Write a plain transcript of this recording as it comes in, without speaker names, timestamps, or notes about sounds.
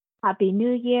Happy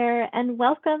New Year, and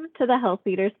welcome to the Health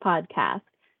Leaders Podcast,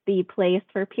 the place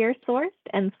for peer sourced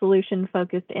and solution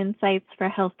focused insights for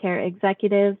healthcare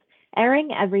executives,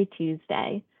 airing every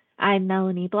Tuesday. I'm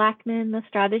Melanie Blackman, the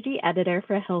strategy editor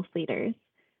for Health Leaders.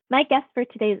 My guest for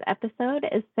today's episode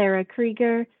is Sarah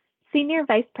Krieger, Senior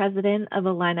Vice President of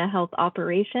Allina Health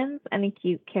Operations and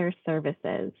Acute Care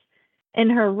Services.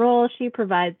 In her role, she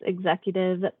provides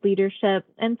executive leadership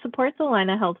and supports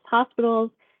Allina Health's hospitals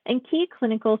and key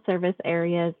clinical service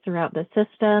areas throughout the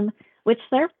system, which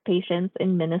serve patients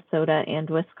in Minnesota and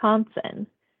Wisconsin.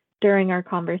 During our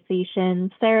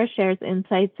conversation, Sarah shares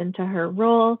insights into her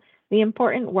role, the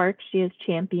important work she has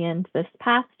championed this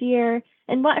past year,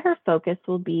 and what her focus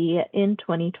will be in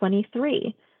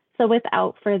 2023. So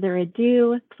without further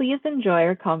ado, please enjoy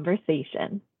our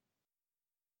conversation.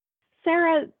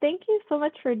 Sarah, thank you so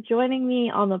much for joining me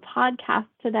on the podcast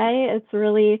today. It's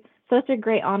really such a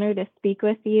great honor to speak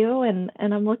with you, and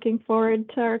I'm looking forward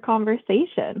to our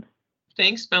conversation.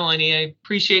 Thanks, Melanie. I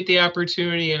appreciate the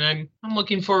opportunity, and I'm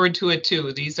looking forward to it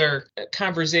too. These are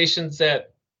conversations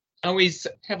that always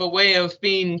have a way of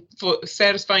being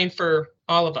satisfying for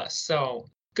all of us. So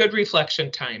good reflection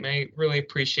time. I really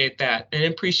appreciate that, and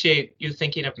appreciate you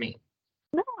thinking of me.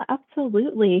 No,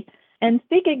 absolutely. And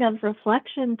speaking of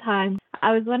reflection time,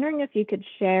 I was wondering if you could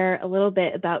share a little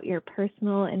bit about your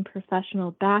personal and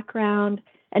professional background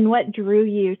and what drew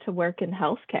you to work in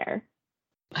healthcare.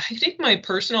 I think my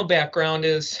personal background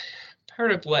is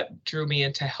part of what drew me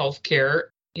into healthcare.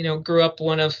 Grew up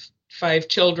one of 5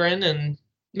 children in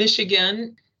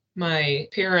Michigan. My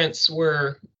parents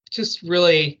were just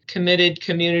really committed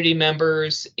community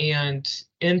members and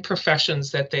in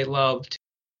professions that they loved.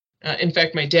 In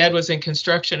fact, my dad was in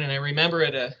construction, and I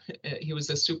remember he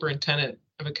was a superintendent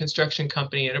of a construction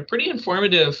company at a pretty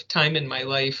informative time in my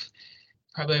life.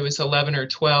 Probably I was 11 or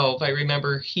 12. I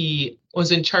remember he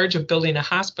was in charge of building a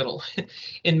hospital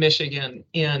in Michigan,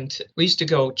 and we used to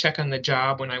go check on the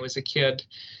job when I was a kid.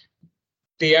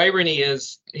 The irony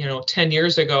is, 10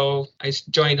 years ago, I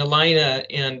joined Allina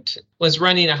and was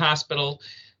running a hospital,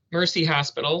 Mercy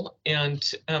Hospital, and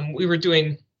we were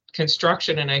doing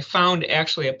construction, and I found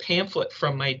actually a pamphlet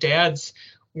from my dad's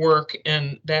work,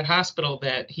 and that hospital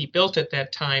that he built at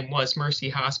that time was Mercy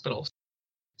Hospital.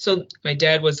 So my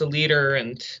dad was a leader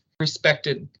and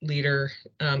respected leader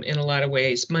in a lot of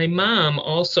ways. My mom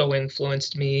also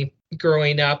influenced me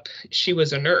growing up. She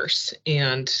was a nurse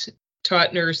and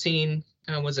taught nursing,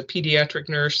 was a pediatric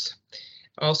nurse,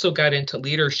 also got into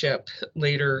leadership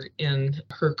later in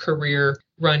her career,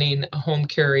 running a home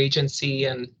care agency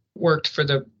and worked for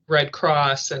the Red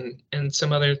Cross and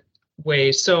some other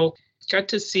ways. So got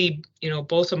to see,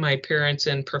 both of my parents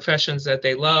in professions that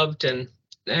they loved. And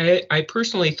I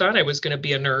personally thought I was going to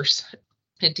be a nurse.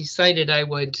 I decided I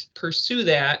would pursue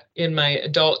that in my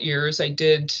adult years. I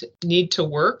did need to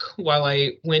work while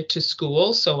I went to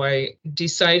school. So I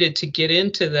decided to get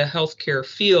into the healthcare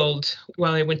field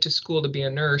while I went to school to be a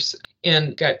nurse,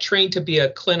 and got trained to be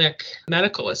a clinic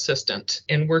medical assistant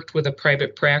and worked with a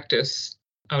private practice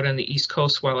out on the East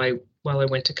Coast while I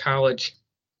went to college.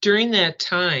 During that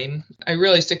time, I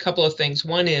realized a couple of things.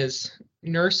 One is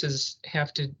nurses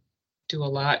have to do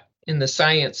a lot in the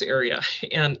science area,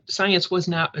 and science was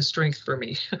not a strength for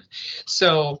me.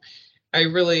 So I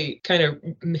really kind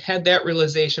of had that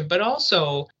realization. But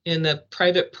also in the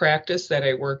private practice that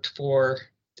I worked for,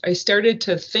 I started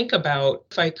to think about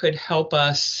if I could help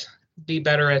us be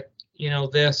better at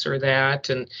this or that,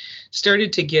 and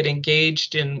started to get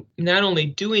engaged in not only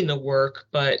doing the work,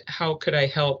 but how could I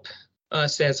help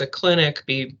us as a clinic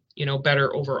be,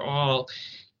 better overall.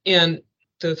 And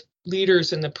the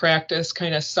leaders in the practice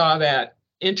kind of saw that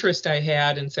interest I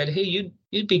had and said, hey,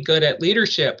 you'd be good at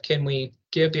leadership. Can we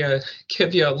give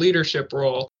you a leadership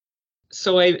role?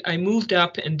 So I moved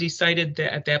up and decided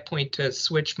that at that point to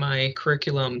switch my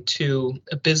curriculum to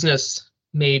a business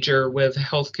major with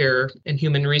healthcare and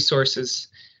human resources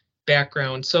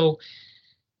background. So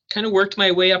kind of worked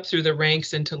my way up through the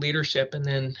ranks into leadership, and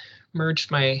then merged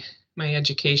my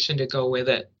education to go with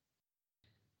it.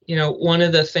 One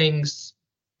of the things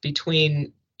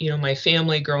between, my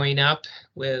family growing up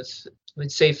with,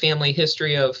 would say, family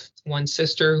history of one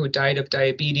sister who died of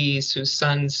diabetes, whose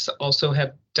sons also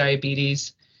have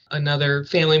diabetes, another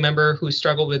family member who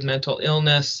struggled with mental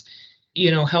illness.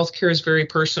 Healthcare is very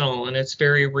personal and it's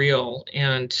very real,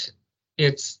 and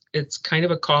it's kind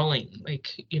of a calling.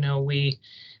 Like,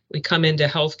 we come into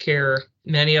healthcare,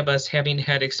 many of us having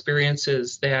had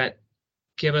experiences that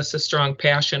give us a strong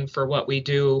passion for what we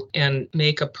do and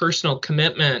make a personal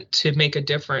commitment to make a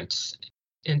difference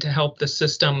and to help the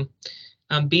system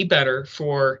be better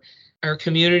for our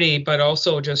community, but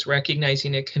also just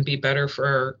recognizing it can be better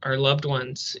for our loved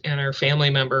ones and our family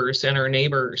members and our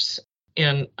neighbors.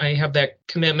 And I have that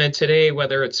commitment today,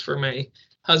 whether it's for my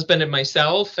husband and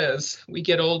myself as we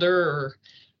get older, or,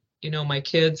 my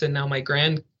kids and now my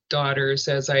granddaughters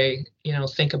as I,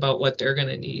 think about what they're going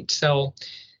to need. So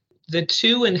the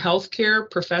two in healthcare,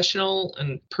 professional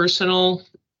and personal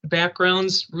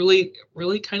backgrounds, really,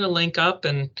 really kind of link up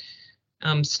and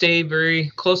stay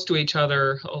very close to each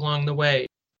other along the way.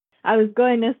 I was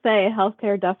going to say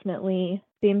healthcare definitely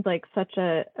seems like such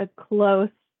a close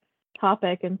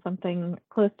topic and something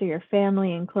close to your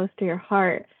family and close to your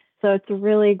heart. So it's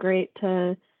really great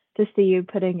to see you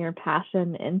putting your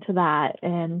passion into that.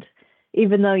 And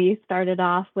even though you started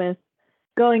off with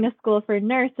going to school for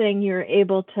nursing, you were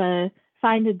able to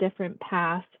find a different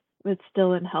path, but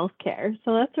still in healthcare.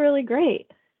 So that's really great.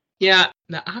 Yeah,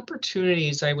 the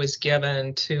opportunities I was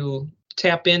given to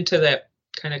tap into that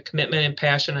kind of commitment and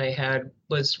passion I had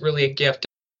was really a gift.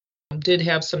 I did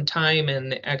have some time in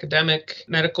the academic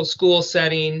medical school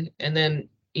setting, and then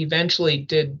eventually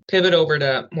did pivot over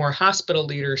to more hospital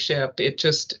leadership. It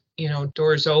just,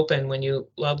 doors open when you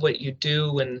love what you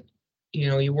do, and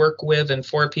you work with and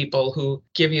for people who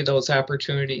give you those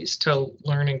opportunities to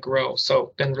learn and grow.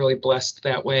 So been really blessed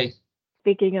that way.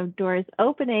 Speaking of doors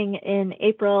opening, in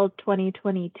April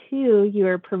 2022, you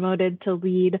were promoted to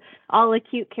lead all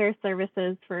acute care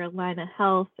services for Allina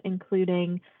Health,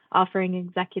 including offering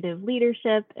executive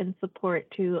leadership and support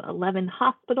to 11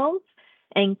 hospitals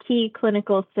and key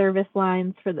clinical service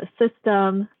lines for the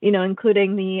system,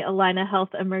 including the Allina Health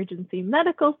Emergency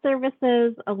Medical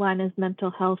Services, Allina's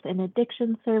Mental Health and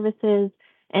Addiction Services,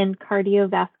 and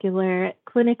Cardiovascular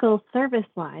Clinical Service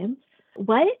Lines.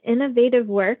 What innovative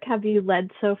work have you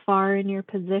led so far in your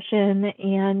position,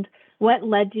 and what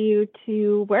led you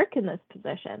to work in this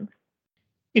position?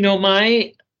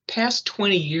 My past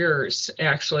 20 years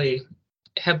actually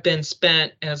have been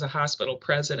spent as a hospital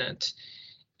president.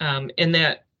 In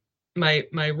that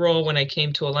my role when I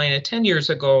came to Allina 10 years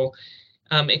ago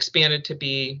expanded to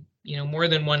be, more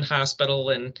than one hospital,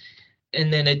 and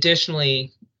then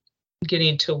additionally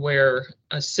getting to wear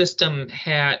a system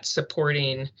hat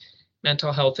supporting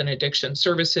mental health and addiction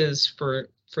services for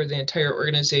the entire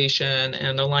organization,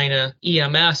 and Allina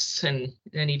EMS, and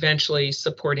eventually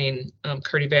supporting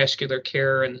cardiovascular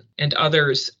care and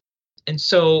others. And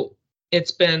so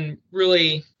it's been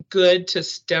really good to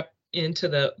step into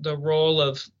the role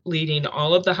of leading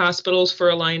all of the hospitals for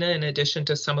Allina, in addition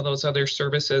to some of those other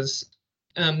services.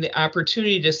 The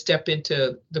opportunity to step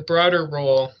into the broader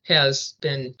role has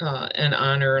been an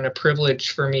honor and a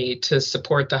privilege for me to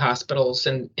support the hospitals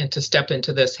and to step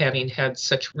into this, having had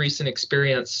such recent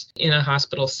experience in a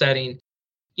hospital setting.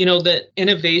 The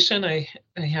innovation, I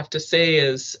have to say,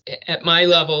 is at my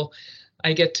level,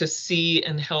 I get to see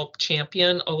and help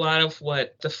champion a lot of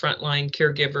what the frontline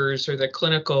caregivers or the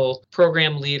clinical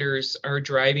program leaders are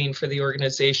driving for the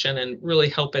organization, and really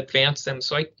help advance them.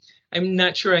 So I'm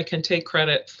not sure I can take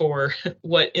credit for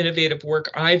what innovative work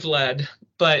I've led,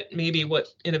 but maybe what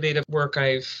innovative work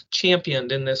I've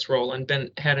championed in this role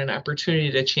and had an opportunity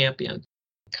to champion.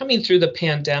 Coming through the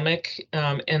pandemic,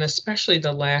 and especially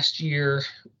the last year,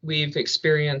 we've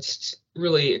experienced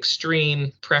really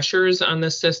extreme pressures on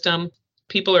the system.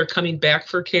 People are coming back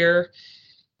for care.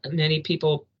 Many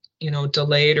people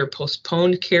delayed or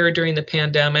postponed care during the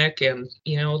pandemic, and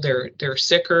they're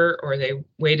sicker, or they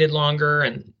waited longer,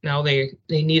 and now they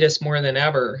need us more than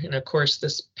ever. And of course,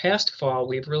 this past fall,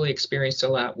 we've really experienced a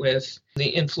lot with the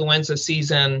influenza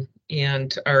season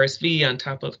and RSV on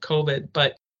top of COVID.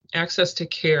 But access to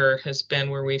care has been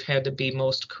where we've had to be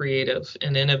most creative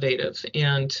and innovative,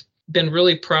 and been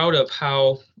really proud of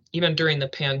how even during the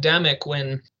pandemic,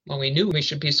 when we knew we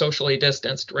should be socially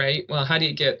distanced, right? Well, how do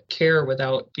you get care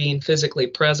without being physically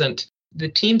present? The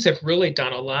teams have really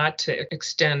done a lot to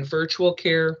extend virtual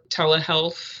care,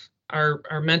 telehealth.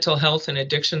 Our mental health and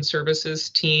addiction services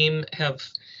team have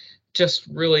just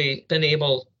really been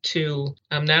able to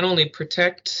not only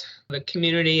protect the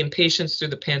community and patients through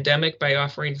the pandemic by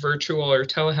offering virtual or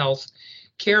telehealth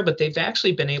care, but they've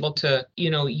actually been able to,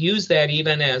 use that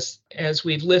even as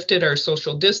we've lifted our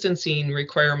social distancing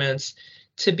requirements,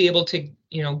 to be able to,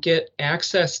 get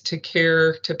access to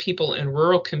care to people in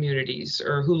rural communities,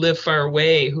 or who live far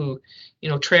away, who,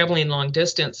 traveling long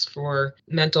distance for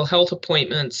mental health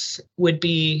appointments would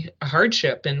be a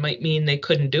hardship and might mean they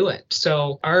couldn't do it.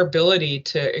 So our ability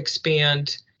to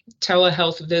expand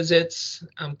telehealth visits,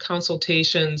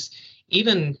 consultations,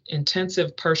 even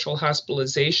intensive partial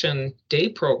hospitalization day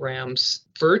programs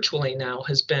virtually now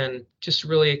has been just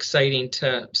really exciting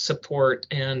to support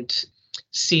and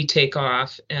see take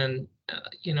off. And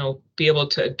be able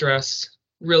to address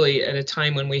really at a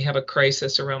time when we have a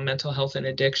crisis around mental health and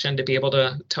addiction, to be able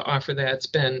to offer that's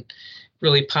been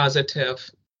really positive.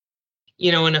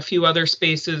 In a few other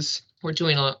spaces, we're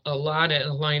doing a lot at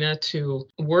Allina to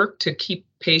work to keep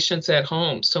patients at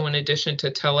home. So in addition to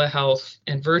telehealth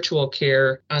and virtual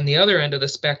care, on the other end of the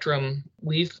spectrum,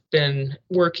 we've been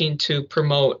working to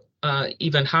promote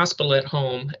even hospital at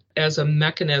home as a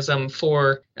mechanism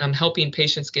for helping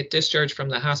patients get discharged from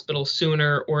the hospital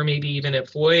sooner, or maybe even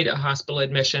avoid a hospital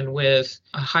admission with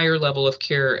a higher level of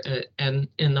care and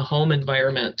in the home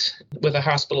environment with a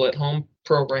hospital at home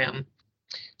program.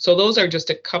 So those are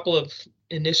just a couple of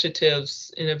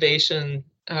initiatives, innovation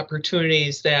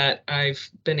opportunities that I've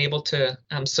been able to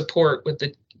support with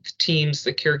the teams,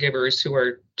 the caregivers who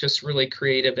are just really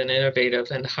creative and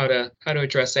innovative and how to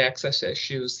address access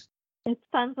issues. It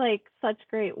sounds like such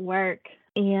great work.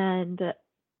 And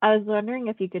I was wondering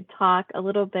if you could talk a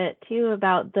little bit too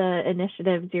about the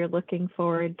initiatives you're looking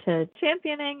forward to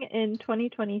championing in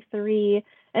 2023.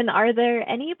 And are there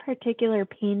any particular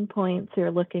pain points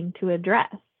you're looking to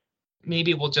address?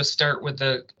 Maybe we'll just start with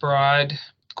the broad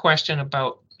question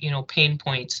about, pain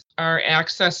points. Our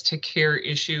access to care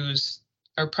issues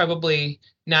are probably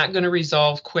not going to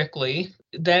resolve quickly.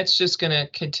 That's just going to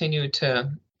continue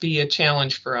to be a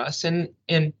challenge for us. And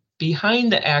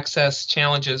behind the access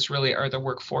challenges really are the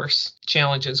workforce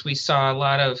challenges. We saw a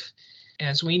lot of,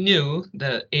 as we knew,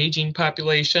 the aging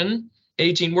population,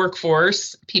 aging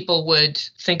workforce. People would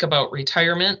think about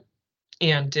retirement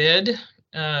and did.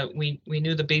 We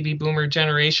knew the baby boomer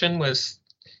generation was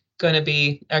going to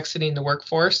be exiting the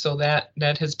workforce, so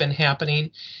that has been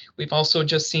happening. We've also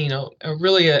just seen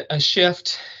a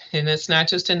shift, and it's not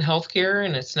just in healthcare,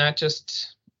 and it's not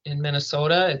just in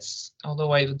Minnesota.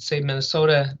 Although I would say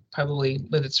Minnesota probably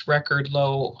with its record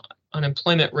low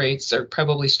unemployment rates are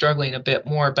probably struggling a bit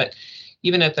more, but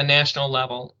even at the national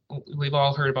level, we've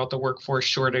all heard about the workforce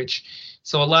shortage.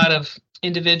 So a lot of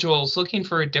individuals looking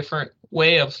for a different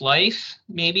way of life,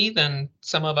 maybe, than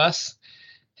some of us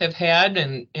have had,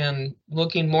 and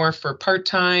looking more for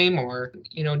part-time or,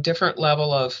 different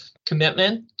level of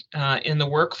commitment in the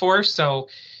workforce. So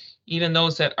even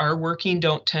those that are working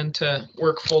don't tend to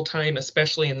work full-time,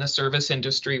 especially in the service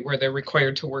industry where they're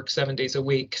required to work 7 days a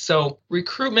week. So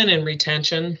recruitment and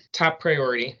retention, top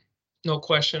priority, no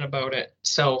question about it.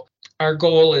 So our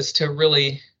goal is to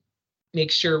really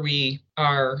make sure we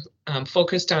are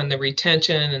focused on the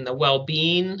retention and the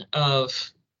well-being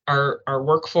of our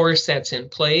workforce that's in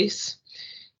place,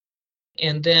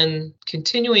 and then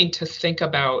continuing to think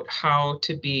about how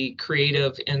to be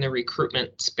creative in the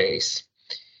recruitment space.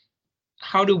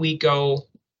 How do we go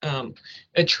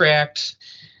attract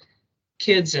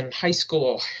kids in high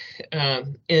school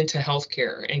into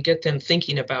healthcare and get them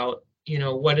thinking about,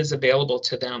 what is available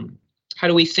to them? How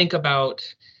do we think about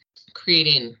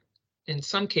creating, in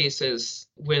some cases,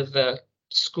 with the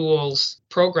schools,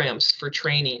 programs for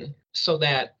training so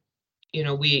that,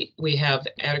 we have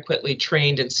adequately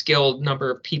trained and skilled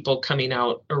number of people coming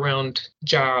out around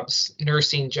jobs,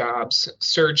 nursing jobs,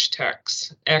 surge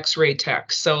techs, x-ray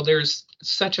techs. So there's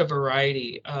such a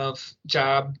variety of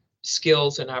job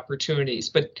skills and opportunities.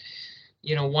 But,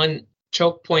 one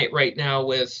choke point right now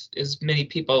with as many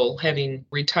people having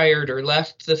retired or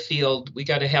left the field, we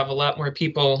got to have a lot more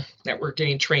people that were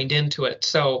getting trained into it.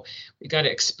 So we got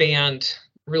to expand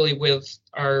really with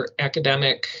our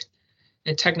academic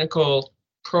and technical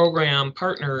program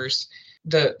partners,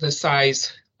 the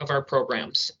size of our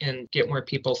programs, and get more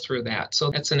people through that.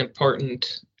 So that's an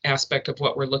important aspect of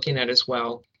what we're looking at as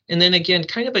well. And then again,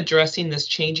 kind of addressing this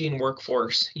changing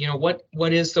workforce.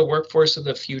 What is the workforce of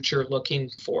the future looking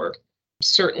for?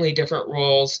 Certainly different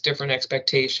roles, different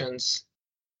expectations.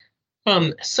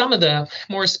 Some of the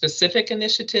more specific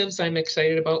initiatives I'm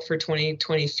excited about for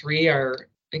 2023 are,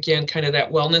 again, kind of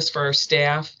that wellness for our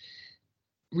staff,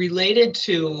 related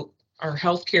to our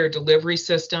healthcare delivery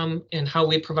system and how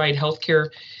we provide healthcare.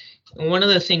 And one of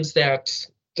the things that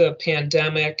the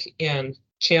pandemic and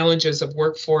challenges of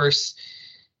workforce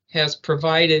has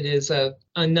provided is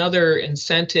another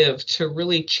incentive to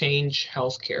really change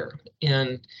healthcare.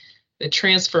 And the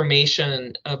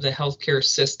transformation of the healthcare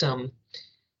system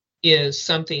is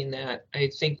something that I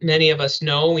think many of us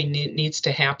know needs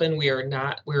to happen.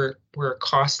 We're a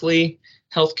costly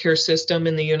healthcare system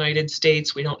in the United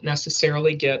States. We don't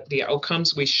necessarily get the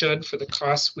outcomes we should for the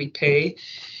costs we pay.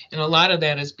 And a lot of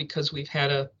that is because we've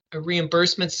had a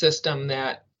reimbursement system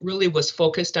that really was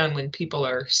focused on when people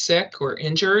are sick or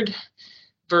injured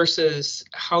versus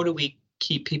how do we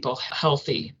keep people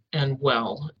healthy and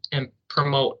well and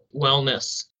promote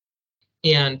wellness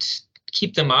and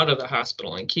keep them out of the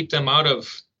hospital and keep them out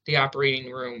of the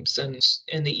operating rooms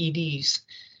and the EDs.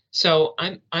 So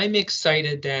I'm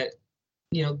excited that,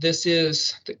 this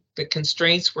is the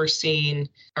constraints we're seeing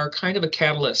are kind of a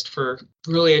catalyst for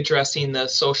really addressing the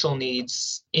social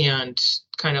needs and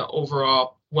kind of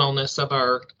overall wellness of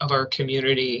our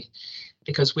community,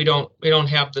 because we don't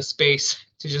have the space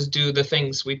to just do the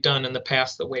things we've done in the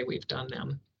past the way we've done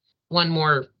them. One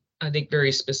more, I think,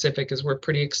 very specific is we're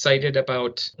pretty excited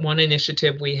about one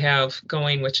initiative we have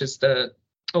going, which is the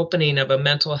opening of a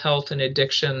mental health and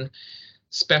addiction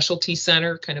specialty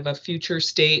center, kind of a future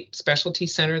state specialty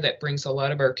center that brings a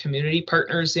lot of our community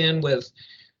partners in with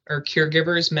our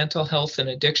caregivers. Mental health and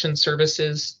addiction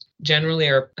services generally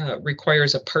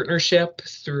requires a partnership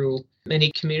through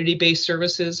many community-based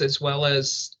services as well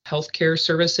as healthcare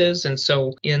services. And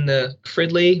so in the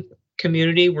Fridley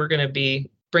community, we're going to be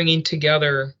bringing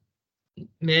together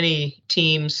many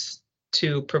teams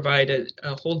to provide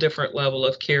a whole different level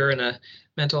of care in a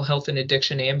mental health and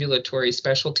addiction ambulatory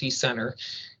specialty center,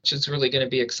 which is really going to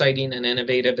be exciting and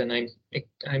innovative. And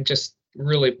I'm just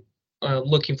really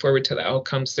looking forward to the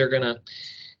outcomes they're going to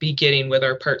be getting with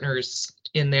our partners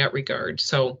in that regard.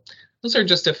 So those are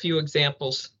just a few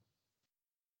examples.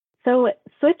 So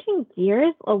switching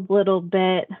gears a little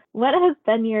bit, what has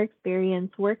been your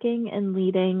experience working and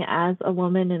leading as a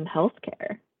woman in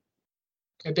healthcare?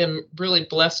 I've been really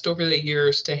blessed over the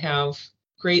years to have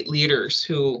great leaders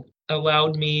who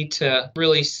allowed me to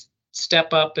really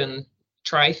step up and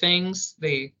try things.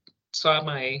 They saw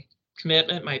my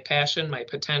commitment, my passion, my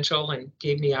potential, and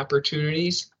gave me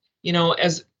opportunities.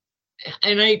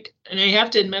 And I have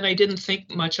to admit, I didn't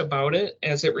think much about it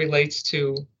as it relates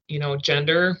to,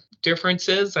 gender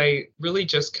differences. I really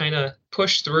just kind of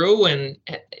pushed through. And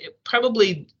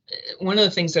probably one of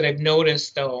the things that I've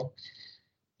noticed, though,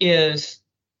 is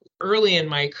early in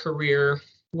my career,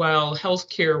 while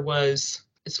healthcare was,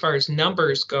 as far as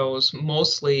numbers goes,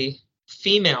 mostly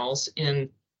females in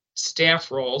staff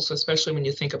roles, especially when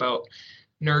you think about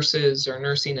nurses or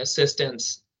nursing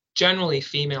assistants, generally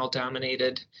female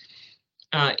dominated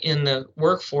in the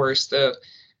workforce.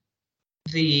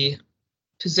 The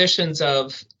positions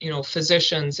of,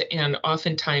 physicians and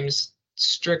oftentimes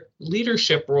strict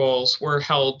leadership roles were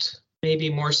held maybe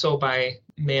more so by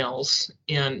males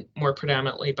and more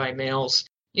predominantly by males.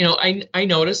 I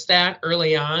noticed that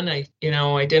early on. I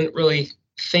didn't really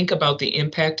think about the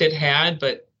impact it had,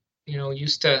 but,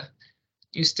 used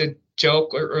to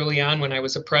joke early on when I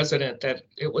was a president that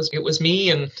it was me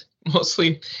and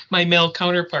mostly my male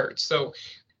counterparts. So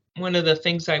one of the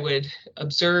things I would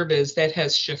observe is that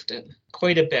has shifted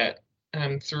quite a bit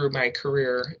through my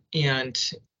career. And,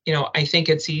 I think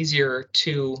it's easier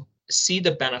to see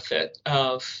the benefit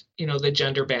of, the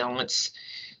gender balance.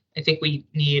 I think we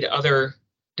need other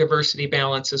diversity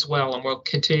balance as well, and we'll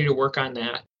continue to work on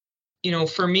that.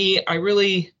 For me,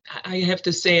 I have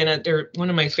to say, and one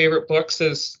of my favorite books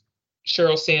is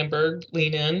Sheryl Sandberg,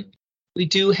 Lean In. We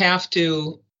do have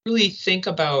to really think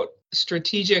about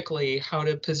strategically how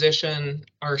to position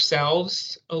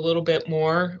ourselves a little bit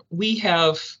more. We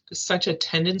have such a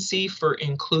tendency for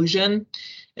inclusion,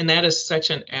 and that is such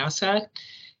an asset.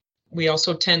 We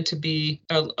also tend to be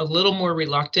a little more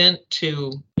reluctant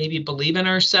to maybe believe in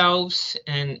ourselves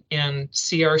and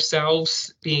see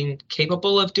ourselves being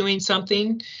capable of doing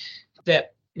something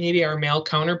that maybe our male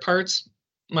counterparts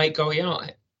might go,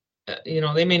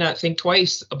 they may not think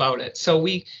twice about it. So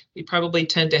we probably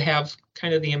tend to have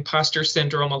kind of the imposter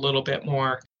syndrome a little bit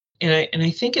more. And I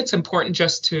think it's important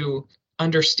just to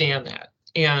understand that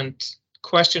and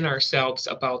question ourselves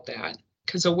about that,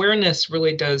 because awareness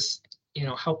really does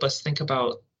help us think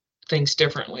about things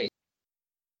differently.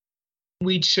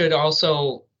 We should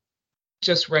also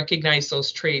just recognize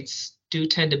those traits do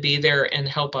tend to be there and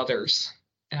help others.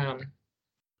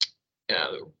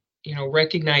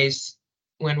 Recognize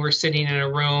when we're sitting in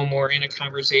a room or in a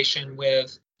conversation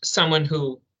with someone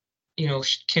who,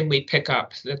 can we pick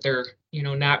up that they're,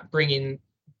 not bringing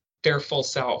their full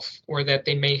self, or that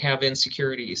they may have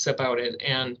insecurities about it,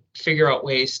 and figure out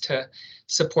ways to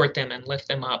support them and lift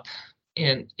them up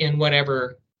in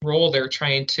whatever role they're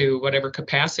trying to, whatever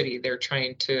capacity they're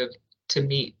trying to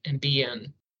meet and be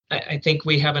in. I think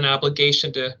we have an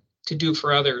obligation to do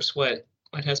for others what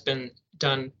has been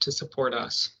done to support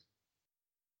us.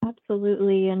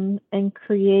 Absolutely, and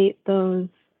create those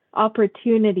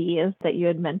opportunities that you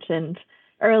had mentioned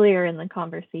earlier in the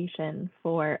conversation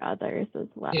for others as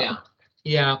well.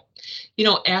 Yeah.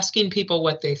 Asking people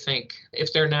what they think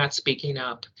if they're not speaking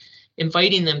up,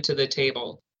 inviting them to the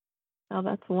table. Oh,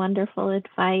 that's wonderful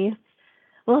advice.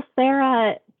 Well,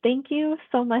 Sarah, Thank you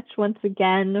so much once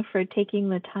again for taking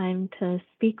the time to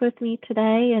speak with me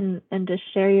today and to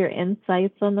share your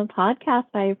insights on the podcast.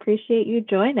 I appreciate you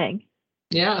joining.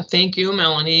 Yeah, thank you,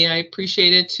 Melanie. I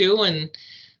appreciate it too, and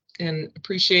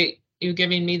appreciate you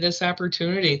giving me this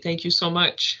opportunity. Thank you so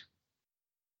much.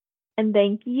 And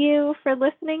thank you for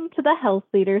listening to the Health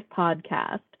Leaders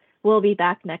Podcast. We'll be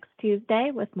back next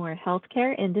Tuesday with more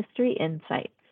healthcare industry insights.